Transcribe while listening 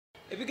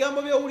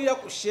Ebigambo by'owulira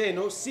ku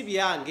sheno si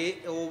byange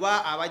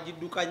oba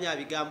abagiddukanya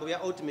bigambo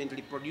bya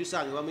ultimately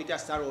producer nge bamuyita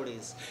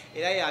Sarolens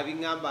era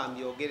yabingamba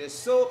mbyogere.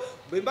 So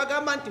bwe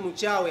mbagamba nti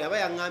mukyawe aba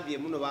yaŋŋambye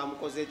muno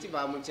bamukoze ki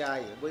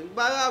bamukyaye. Bwe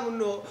mbagamba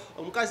muno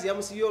omukazi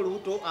yamusibye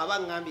olubuto aba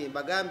ŋŋambye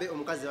mbagambe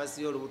omukazi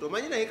basibye olubuto.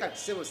 Omanyi naye kati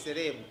sebo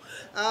serebu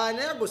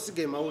naye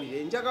agosige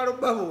mawulire njagala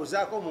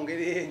obabuuzaako mu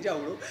ngeri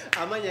ey'enjawulo.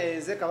 Amanya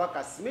yenze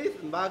Kabaka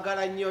Smith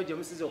mbaagala nnyo gye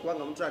musize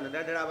okubanga mutulana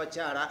naddala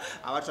abakyala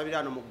abatulabira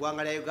wano mu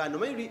ggwanga lya Uganda.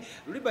 Omanyi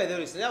luli by the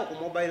way sayawo ku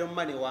mobile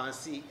money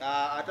wansi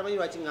atamanyi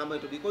lwaki ngamba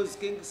ito because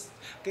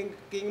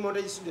King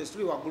Montage Studios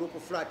tuli waggulu ku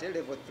flat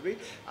level 3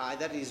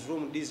 that is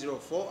room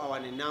D04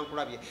 awane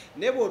nankulabye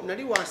nebo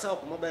nali wansi awo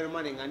ku mobile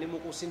money nga ndi mu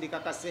kusindika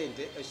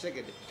kasente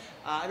ekisegede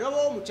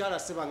nabo omukyala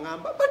seba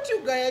ngamba but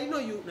you guy I know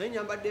you naye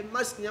nyambadde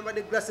mask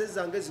nyambadde glasses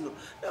zange zino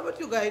but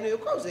you guy I know you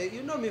cause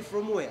you know me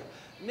from where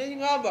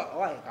nengamba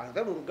wae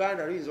kanza mu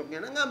Luganda luyinza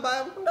okugenda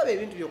ngamba ndaba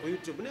ebintu byo ku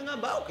YouTube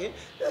nengamba okay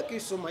thank you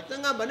so much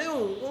nengamba naye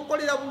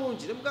onkolera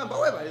bulungi nemugamba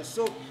webale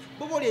so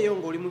boboli eyo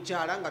ng'oli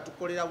mukyala nga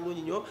tukolera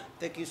bulungi nnyo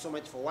thank you so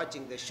much for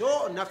watching the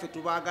show naffe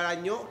tubaagala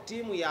nnyo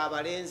tiimu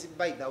y'abalenzi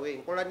by the way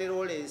nkola ne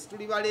Lawrence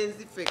tuli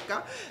balenzi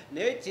fekka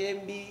naye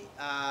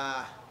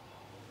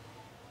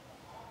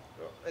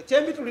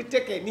kyembi tuli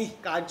tekeni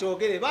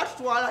kankyogere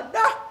batutwala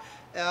dda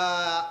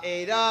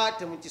era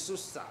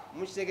temukisussa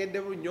mukitegedde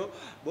bunnyo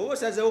bw'oba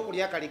osazeewo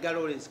okulya kaliga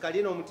Lawrence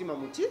kalye n'omutima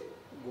muki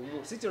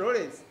gumu si kyo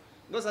Lawrence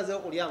ng'osazeewo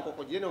okulya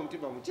nkoko gire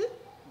n'omutima muki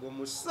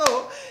gumu so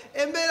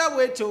embeera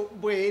bwetyo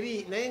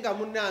bweri naye nga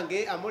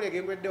munnange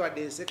amulege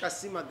wadde enseka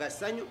sima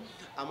gasanyu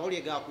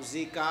amawulire ga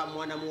kuziika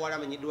mwana muwala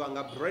amanyiddwa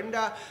nga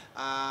Breadah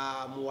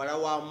muwala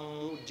wa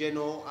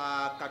Geno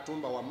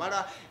Kutumba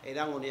wamala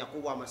era ngono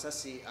yakubwa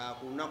amasasi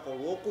ku lunaku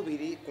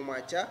olwokubiri ku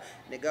makya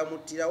ne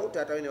gamuttirawo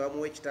taata we ne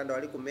bamuwa ekitanda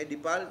wali ku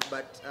Medipal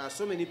but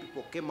so many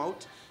people came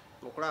out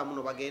okulaba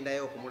muno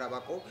bagendayo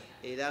okumulabako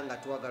era nga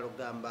twagala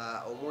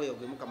ogamba omwoyo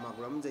gwe Mukama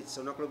agulamuze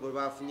ekisona kule gwe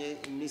bafunye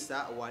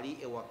Nisa wali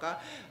ewaka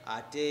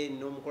ate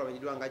n'omukulu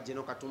amanyiddwa nga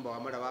Geno Kutumba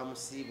wamala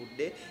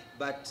bamusiibudde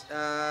but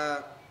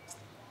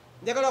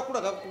njagala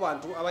okulaga ku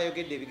bantu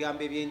abayogedde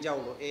ebigambo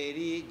ebyenjawulo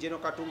eri Geno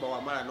Kutumba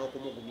wamala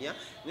n'okumugumya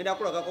ngenda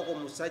kulagako ku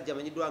musajja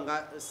amanyiddwa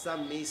nga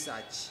Sam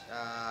Research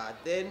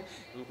then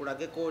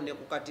nkulageko ne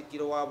ku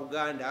Katikkiro wa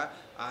Buganda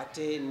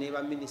ate ne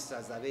ba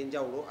ministers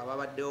ab'enjawulo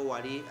ababaddewo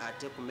wali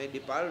ate ku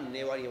Medipal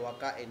ne wali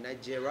ewaka e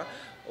Nigeria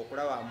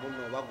okulaba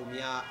muno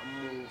bagumya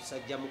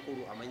musajja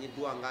mukulu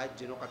amanyiddwa nga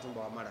Geno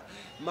Kutumba wamala.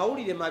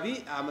 Mawulire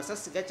mabi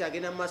amasasi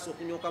gakyagenda mu maaso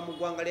okunyoka mu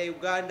ggwanga lya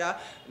Uganda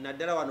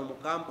naddala wano mu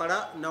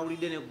Kampala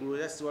nawulidde neggulu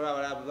era siwala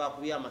balaba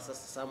bakubye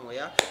amasasi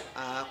samwera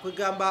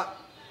kwegamba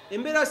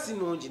embeera si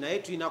nnungi naye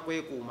tulina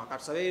kwekuuma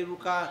katusabe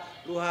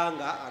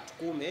Ruhanga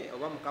atukuume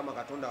oba Mukama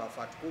Katonda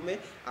waffe atukuume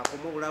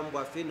akome obulamu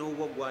bwaffe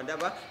n'obwo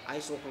gwandaba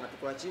ayisooka nga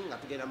tukola ki nga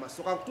tugenda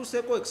maaso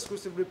kankutuuseeko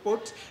exclusive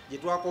report gye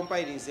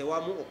twakompayirinze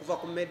wamu okuva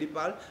ku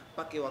Medipal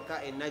paka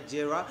ewaka e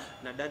Nigeria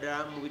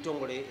naddala mu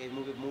bitongole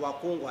mu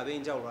bakungu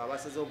ab'enjawulo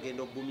abasazeho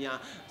okugenda okugumya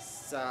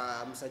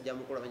musajja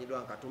mukulu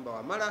amanyiddwa nga Kutumba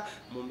wamala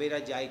mu mbeera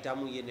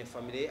gy'ayitamu ye ne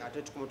famire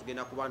ate tukuma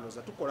tugenda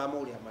kubandooza tukola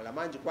amawulire amalala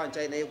mangi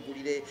kwankyayi naye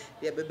eggulire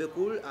lya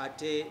Bebekul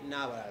ate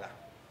n'abalala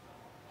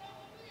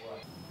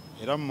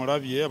era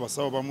mulabye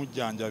abasawo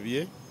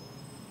bamujjanjabye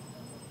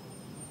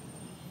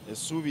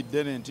essuubi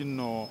ddene nti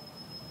nno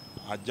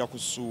ajja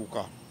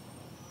kusuuka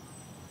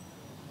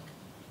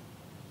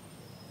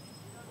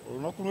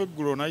olunaku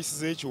lw'eggulo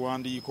nayisiza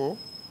ekiwandiiko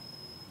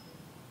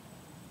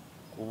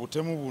ku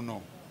butemu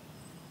buno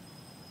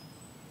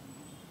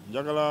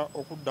njagala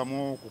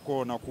okuddamu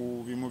okukoona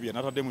ku bimu bye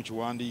natadde mu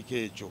kiwandiiko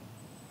ekyo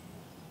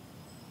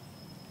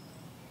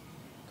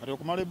kati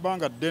okumala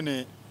ebbanga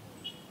ddene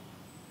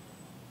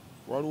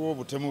waliwo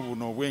obutemu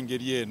buno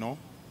obw'engeri eno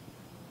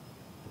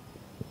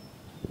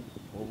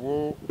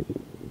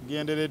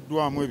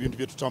obwogendereddwamu ebintu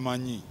bye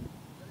tutamanyi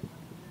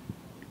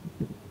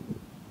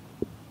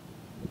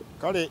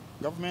kale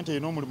gavumenti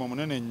erina omulimu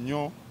munene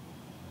nnyo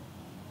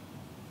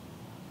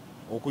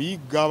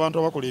okuyigga abantu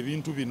abakola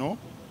ebintu bino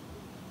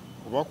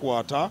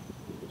kubakwata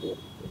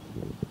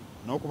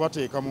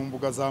n'okubateeka mu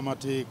mbuga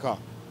z'amateeka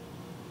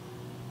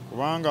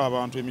kubanga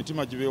abantu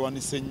emitima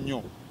gibeewanise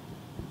nnyo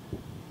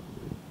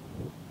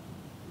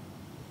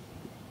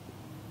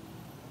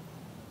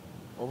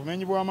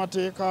obumenyi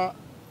bw'amateeka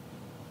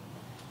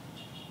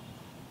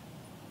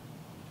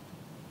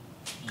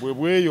bwe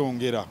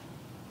bweyongera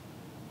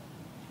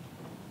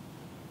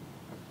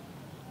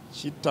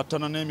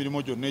kittattana n'emirimu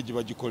gyonna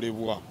egiba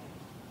gikolebwa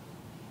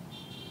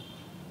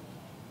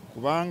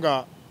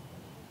kubanga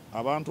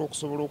abantu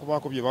okusobola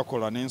okubaako bye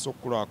bakola n'ensi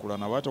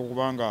okukulaakulana bwate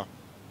okubanga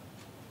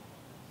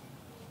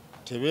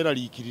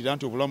tebeeraliikirira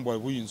nti obulamu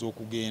bwabwe buyinza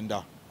okugenda.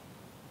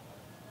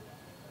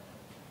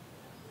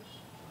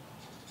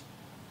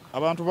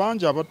 Abantu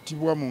bangi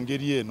abattibwa mu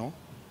ngeri eno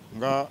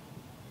nga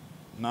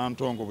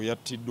Nantongo bwe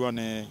yattiddwa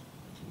ne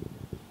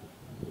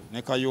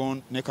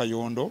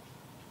Kayondo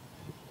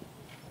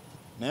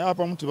naye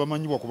abamu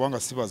tebamanyibwa kubanga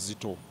si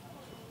bazito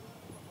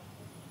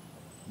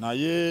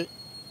naye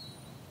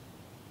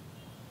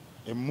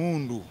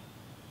emmundu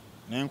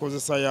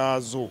n'enkozesa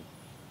yaazo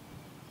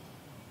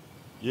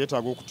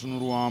yeetaaga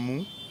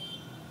okutunulwamu.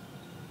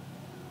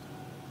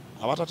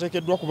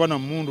 Abatateekeddwa kuba na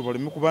mmundu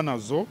baleme kuba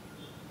nazo,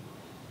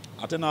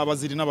 ate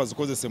n'abazirina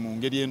bazikozese mu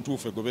ngeri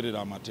entuufu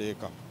egoberera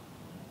amateeka.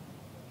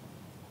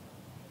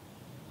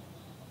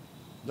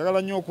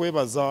 Njagala nnyo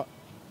okwebaza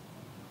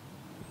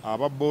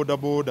aba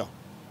boodabooda,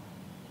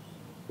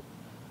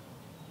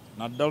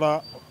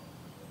 naddala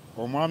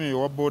omwami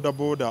oyo wa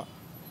boodabooda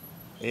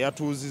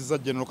eyatuuzizza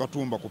General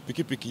Kutumba ku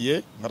pikipiki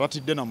ye nga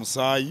tatidde na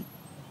musaayi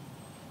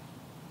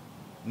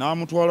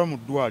n'amutwala mu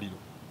ddwaliro.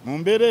 Mu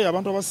mbeera eyo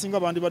abantu abasinga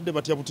bandibadde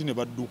batya buti ne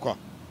badduka,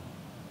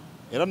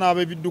 era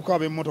n'ab'ebidduka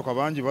ab'emmotoka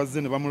bangi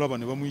bazze ne bamulaba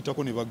ne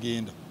bamuyitako ne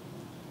bagenda.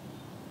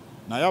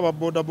 Naye aba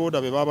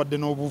boodabooda be babadde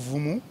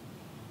n'obuvumu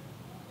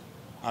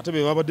ate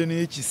be babadde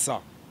n'ekisa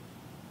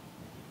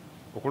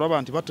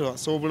okulaba nti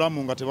batasa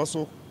obulamu nga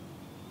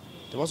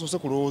tebasoose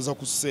kulowooza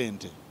ku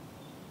ssente.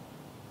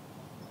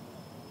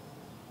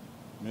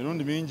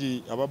 Mirundi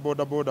mingi aba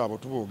boodabooda abo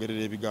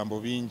tuboogerera ebigambo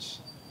bingi,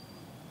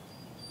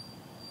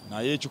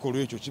 naye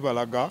ekikolwa ekyo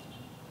kibalaga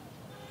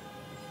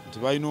nti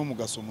balina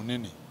omugaso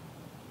munene,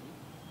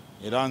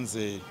 era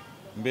nze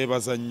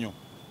mbeebaza nnyo.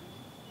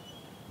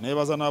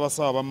 Neebaza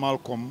n'abasawo ba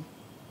Malcolm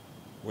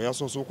we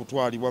yasoose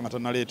okutwalibwa nga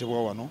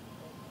tannaleetebwa wano,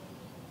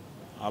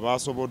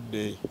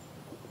 abaasobodde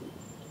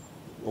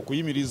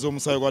okuyimiriza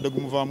omusaayi gwadde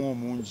gumuvaamu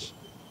omungi,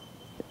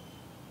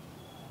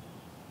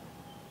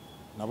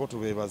 nabo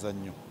tubeebaza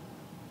nnyo.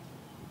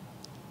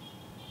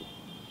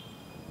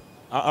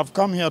 I've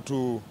come here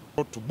to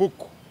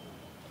book.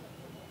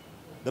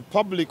 The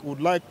public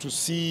would like to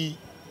see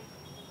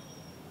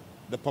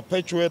the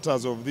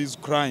perpetuators of these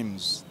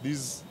crimes,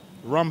 these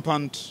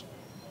rampant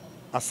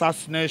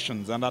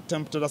assassinations and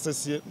attempted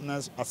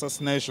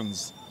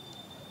assassinations,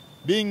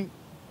 being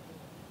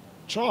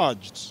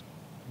charged,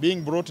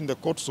 being brought in the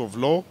courts of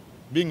law,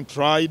 being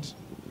tried,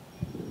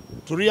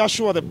 to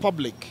reassure the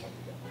public.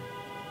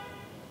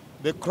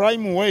 The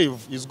crime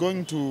wave is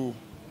going to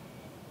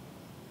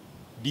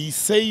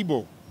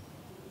disable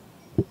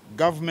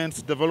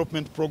government's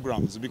development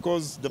programs,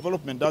 because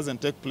development doesn't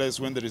take place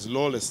when there is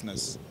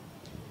lawlessness,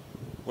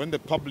 when the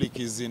public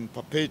is in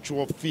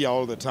perpetual fear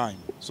all the time.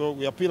 So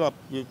we appeal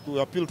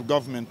to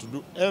government to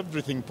do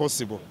everything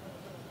possible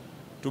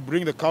to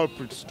bring the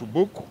culprits to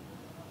book,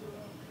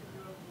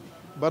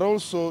 but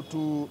also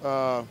to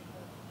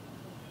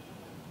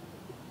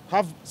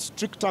have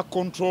stricter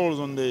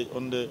controls on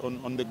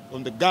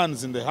the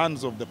guns in the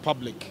hands of the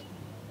public.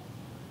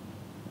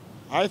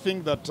 I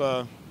think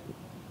that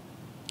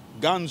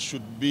guns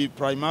should be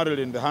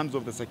primarily in the hands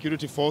of the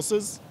security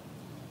forces,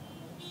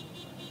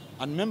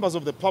 and members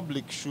of the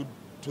public should,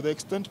 to the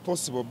extent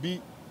possible,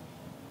 be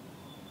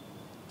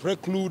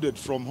precluded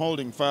from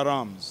holding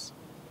firearms.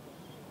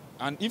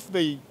 And if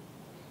they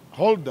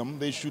hold them,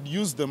 they should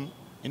use them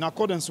in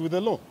accordance with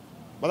the law.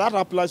 But that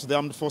applies to the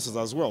armed forces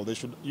as well. They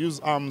should use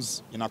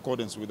arms in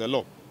accordance with the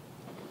law.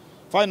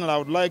 Finally, I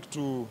would like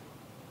to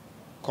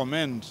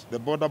commend the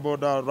border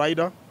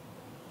rider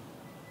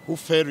who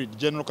ferried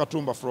General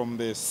Kutumba from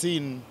the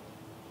scene,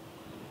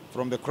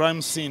 from the crime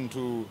scene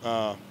to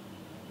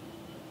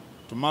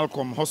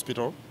Malcolm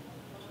Hospital.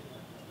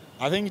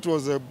 I think it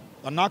was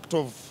an act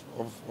of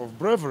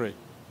bravery.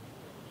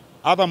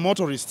 Other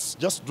motorists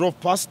just drove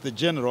past the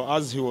general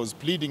as he was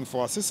pleading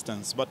for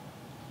assistance, but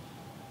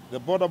the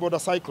border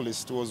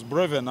cyclist was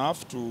brave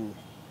enough to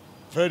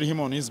ferry him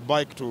on his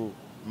bike to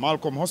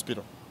Malcolm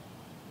Hospital.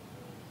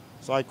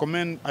 So I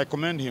commend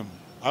him.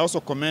 I also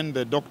commend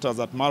the doctors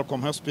at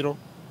Malcolm Hospital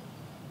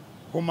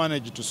who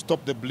managed to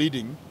stop the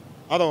bleeding.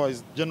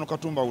 Otherwise, General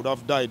Kutumba would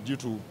have died due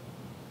to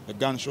a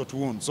gunshot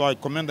wound. So I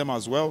commend them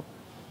as well.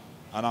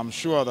 And I'm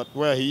sure that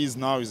where he is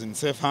now is in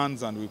safe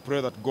hands, and we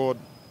pray that God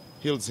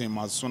heals him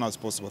as soon as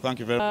possible. Thank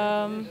you very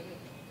much.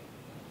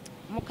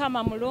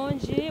 Mukama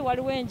mulungi,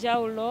 waliwo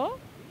enjawulo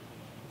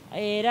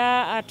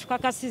era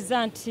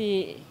atukakasiza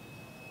nti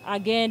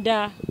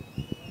agenda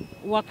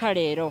waka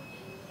leero.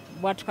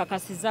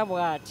 Bwatukakasiza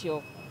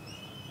bw'atyo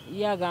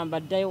yagamba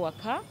ddayo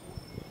waka.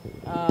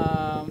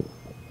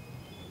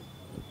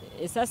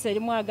 Esasa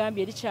erimu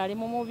agambye erikyali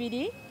mu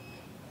mubiri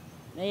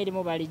naye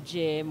erimu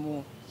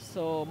baligyeemu.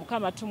 So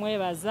Mukama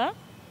tumwebaza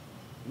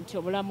nti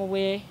obulamu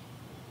bwe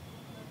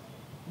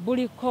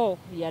buliko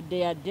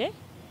yadde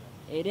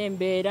era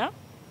embeera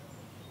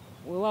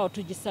weewaawo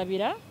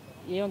tugisabira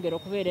yeeyongera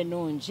okubeera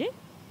ennungi,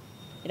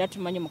 era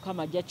tumanyi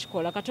Mukama ajja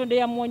kikola. Katonda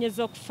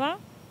yamuwonyeza okufa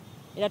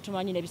era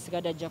tumanyi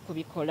n'ebisigadde ajja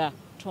kubikola.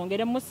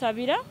 Twongere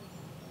musabira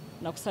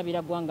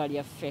nakusabira ggwanga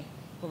lyaffe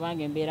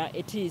kubanga embeera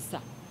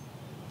etiisa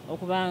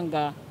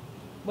okubanga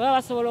bwaba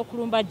basobola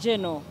okulumba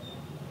jeno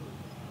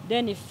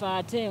then ffe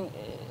ate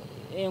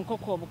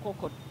enkoko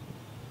obukoko.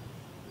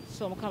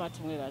 So Mukama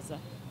tumwebaza.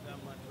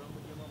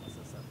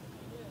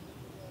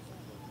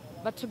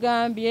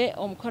 Batugambye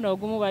omukono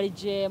ogumu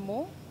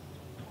baligyeemu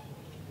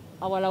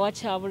awala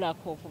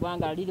wakyabulako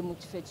kubanga liri mu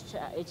kifo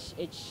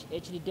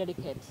ekiri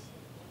delicate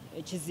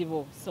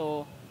ekizibu.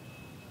 So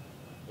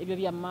ebyo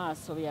bya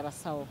maaso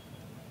byabasawo.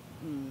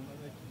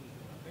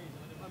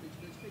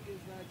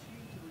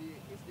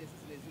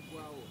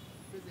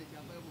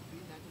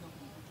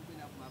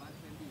 ku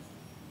abantu embisi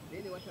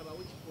naye ne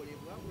watabawo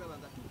kikolebwa kulaba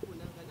nga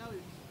tufuna nga nawe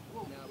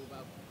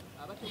naalubavu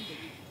abatemu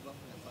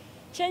bafuna fakka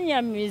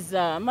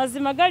kyenyamiza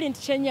mazima gali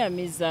nti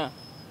kyenyamiza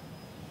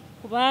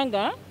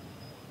kubanga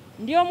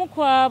ndi omu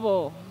ku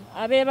abo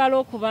abeebala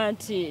okuba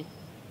nti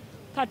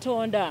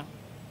Katonda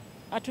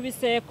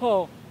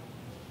atubiseeko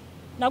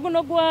na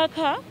guno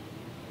gwaka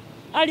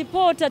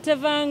alipoota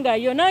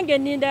tevangayo nange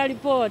nninda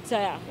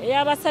alipoota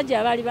ey'abasajja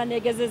abaali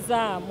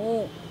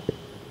baneegezezaamu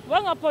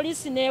kubanga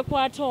poliisi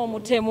neekwata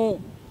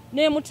omutemu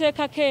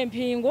neemuteekako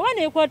empingu oba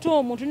neekwata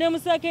omuntu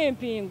neemusako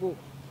empingu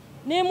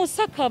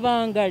neemusaka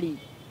bangali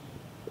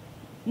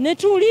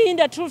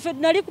netulinda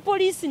nali ku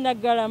poliisi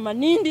Naggalama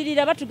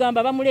nindirira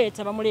batugamba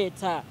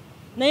bamuleeta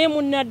naye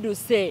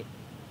munnadduse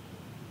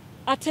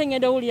ate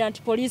ngenda owulira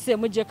nti poliisi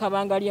emujje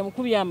Kabangali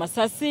emukubye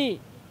amasasi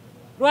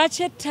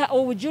lwaki etta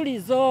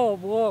obujulizi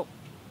obwo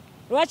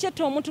lwaki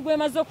etta omuntu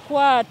gwemaze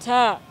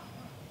okukwata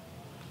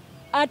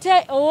ate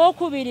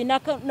owokubiri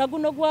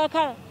naguno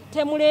gwaka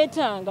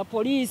temuleetanga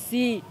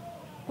poliisi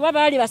kuba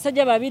baali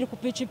basajja babiri ku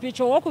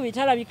pikipiki owokubiri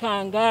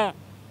talabikanga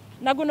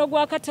naguno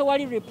gwaka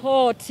tewali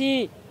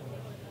ripooti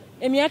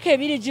emyaka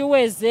 2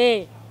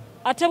 giweze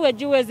ate bwe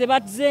giweze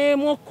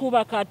bazzeemu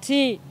okuba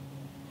kati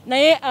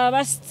naye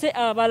abasite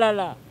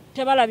abalala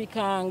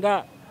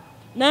tebalabikanga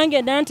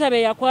nange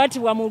Nantabe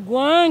yakwatibwa mu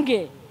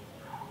gwange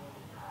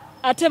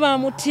ate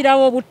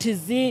bamuttirawo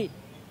obuttizi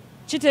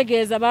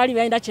kitegeeza baali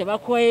balina kye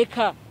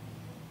bakweka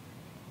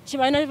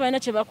balina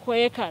kye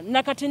bakweka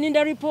nakati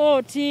ninda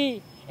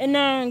ripooti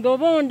enange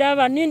oba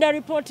ondaba ninda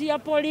ripooti ya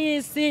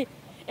poliisi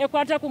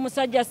ekwata ku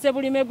musajja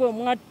Sebulime gwe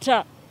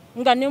mwatta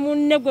nga ne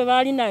munne gwe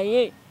baali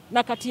naye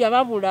nakati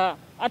yababula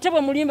ate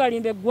bwe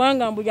mulimbalimba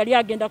eggwanga mbu yali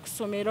agenda ku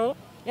ssomero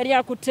yali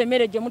akutte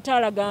emmere gye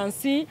mutaalaga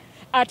nsi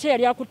ate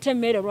yali akutte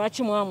emmere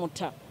lwaki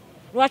mwamuta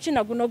lwaki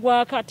naguno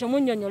gwaka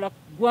temunnyonnyola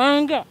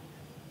ggwanga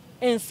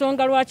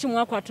ensonga lwaki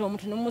mwakwata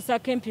omuntu ne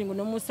mumusaka empingu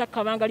ne mumusaka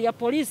Kabangali ya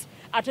poliisi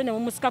ate ne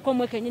mumusikako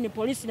mwe kennyini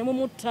poliisi ne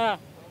mumutta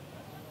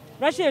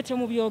lwaki eyo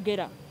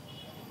temubyogera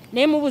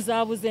naye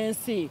mubuzaabuza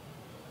ensi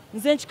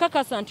nze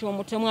nkikakasa nti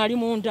omutemu ali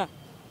munda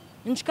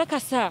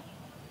nkikakasa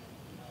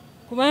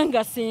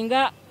kubanga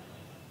singa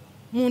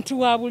muntu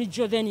wa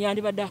bulijjo then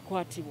yandibadde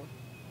akwatibwa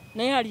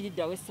naye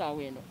aliriddawo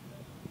essaawa eno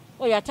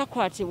oyo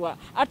atakwatibwa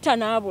atta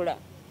n'abula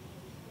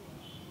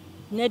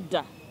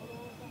nedda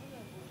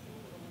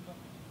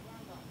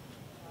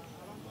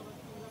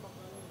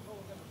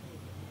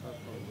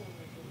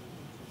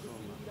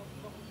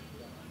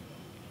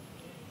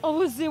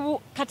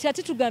obuzibu kati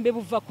ati tugambe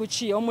buva ku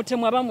ki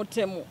omutemu aba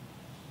mutemu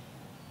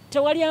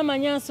tewali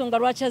amanya nsonga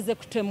lwaki azze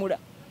kutemula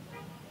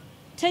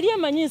teri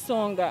amanyi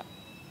nsonga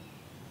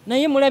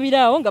naye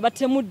mulabiraawo nga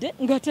batemudde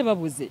nga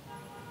tebabuze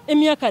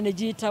emyaka ne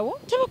giyitawo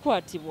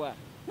tebakwatibwa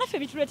naffe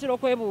bituleetera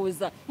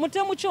okwebuuza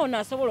mutemu kyona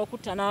asobola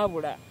okutta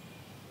n'abula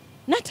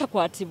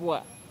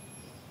n'atakwatibwa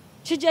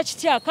kijja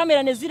kitya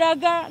kamera ne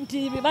ziraga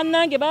nti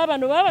bannange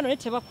baabano naye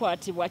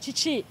tebakwatibwa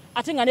kiki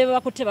ate nga ne be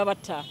bakutte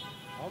babatta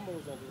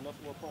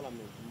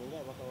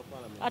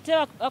ate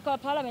aka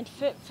parliament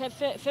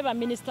fe ba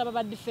minister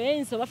baba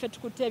defense oba fe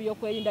tukutte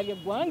ebyokwerinda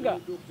by'eggwanga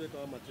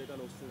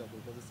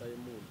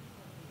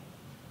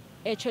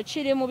ekyo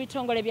kiri mu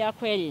bitongole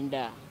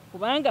byakwerinda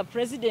kubanga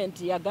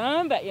president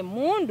yagamba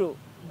emmundu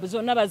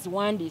zonna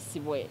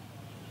baziwandiisibwe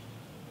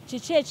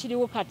kiki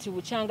ekiriwo kati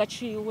bukyanga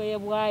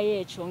kiweebwayo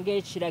ekyo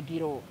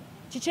ng'ekiragiro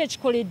kiki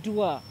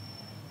ekikoleddwa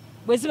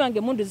bwe ziba nga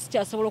emmundu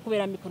zikyasobola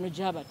okubeera mu mikono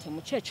gy'abatemu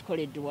ki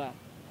ekikoleddwa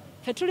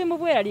ffe tuli mu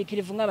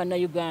bweraliikirivu nga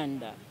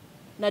bannayuganda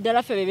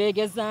naddala ffe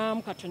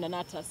bebeegezaamu Katonda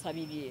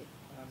n'ataasabibye